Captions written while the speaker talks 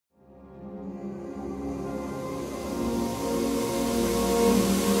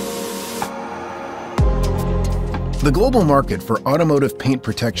The global market for automotive paint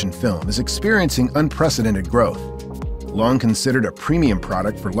protection film is experiencing unprecedented growth. Long considered a premium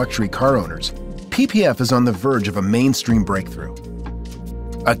product for luxury car owners, PPF is on the verge of a mainstream breakthrough.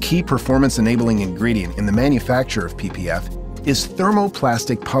 A key performance-enabling ingredient in the manufacture of PPF is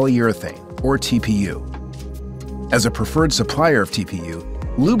thermoplastic polyurethane, or TPU. As a preferred supplier of TPU,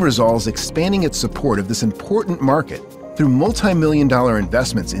 Lubrizol is expanding its support of this important market through multi-million-dollar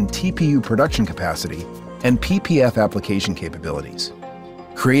investments in TPU production capacity and PPF application capabilities,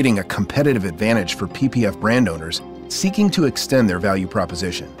 creating a competitive advantage for PPF brand owners seeking to extend their value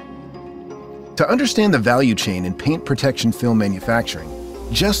proposition. To understand the value chain in paint protection film manufacturing,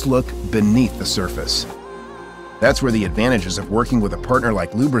 just look beneath the surface. That's where the advantages of working with a partner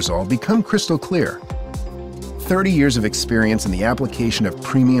like Lubrizol become crystal clear. 30 years of experience in the application of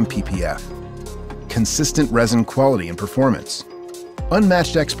premium PPF, consistent resin quality and performance,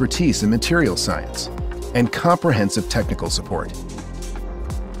 unmatched expertise in material science, and comprehensive technical support.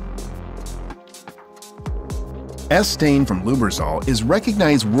 ESTANE from Lubrizol is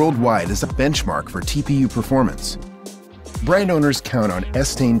recognized worldwide as a benchmark for TPU performance. Brand owners count on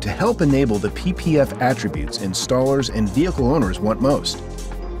ESTANE to help enable the PPF attributes installers and vehicle owners want most.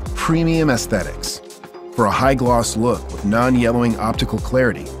 Premium aesthetics. For a high-gloss look with non-yellowing optical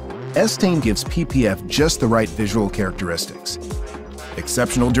clarity, ESTANE gives PPF just the right visual characteristics.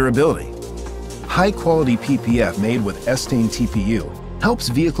 Exceptional durability. High-quality PPF made with ESTANE TPU helps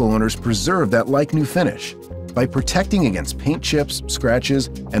vehicle owners preserve that like-new finish by protecting against paint chips, scratches,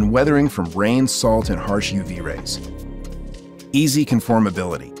 and weathering from rain, salt, and harsh UV rays. Easy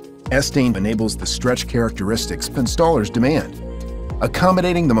conformability. ESTANE enables the stretch characteristics installers demand,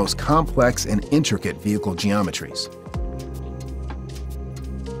 accommodating the most complex and intricate vehicle geometries.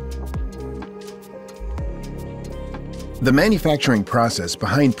 The manufacturing process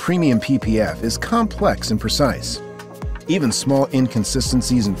behind premium PPF is complex and precise. Even small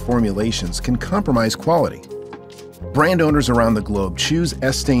inconsistencies in formulations can compromise quality. Brand owners around the globe choose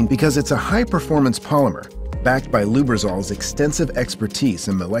ESTANE because it's a high-performance polymer backed by Lubrizol's extensive expertise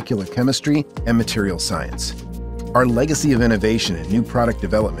in molecular chemistry and material science. Our legacy of innovation and new product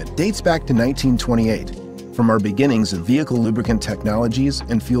development dates back to 1928, from our beginnings in vehicle lubricant technologies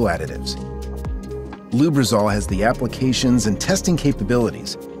and fuel additives. Lubrizol has the applications and testing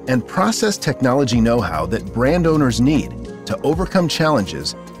capabilities and process technology know-how that brand owners need to overcome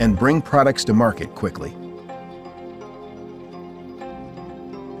challenges and bring products to market quickly.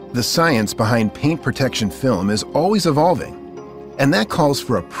 The science behind paint protection film is always evolving, and that calls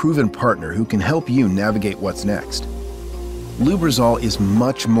for a proven partner who can help you navigate what's next. Lubrizol is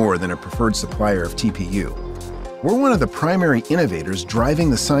much more than a preferred supplier of TPU. We're one of the primary innovators driving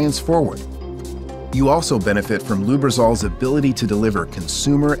the science forward. You also benefit from Lubrizol's ability to deliver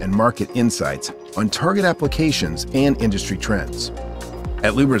consumer and market insights on target applications and industry trends.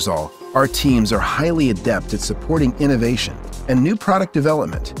 At Lubrizol, our teams are highly adept at supporting innovation and new product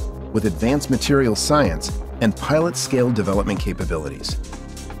development with advanced material science and pilot-scale development capabilities.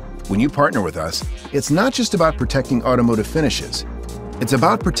 When you partner with us, it's not just about protecting automotive finishes, it's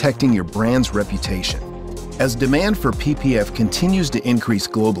about protecting your brand's reputation. As demand for PPF continues to increase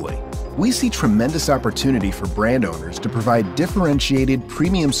globally, we see tremendous opportunity for brand owners to provide differentiated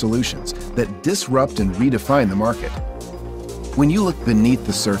premium solutions that disrupt and redefine the market. When you look beneath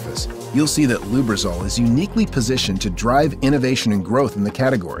the surface, you'll see that Lubrizol is uniquely positioned to drive innovation and growth in the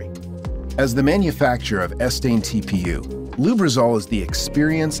category. As the manufacturer of ESTANE TPU, Lubrizol is the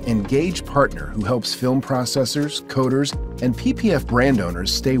experienced, engaged partner who helps film processors, coaters, and PPF brand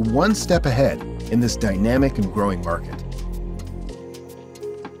owners stay one step ahead in this dynamic and growing market.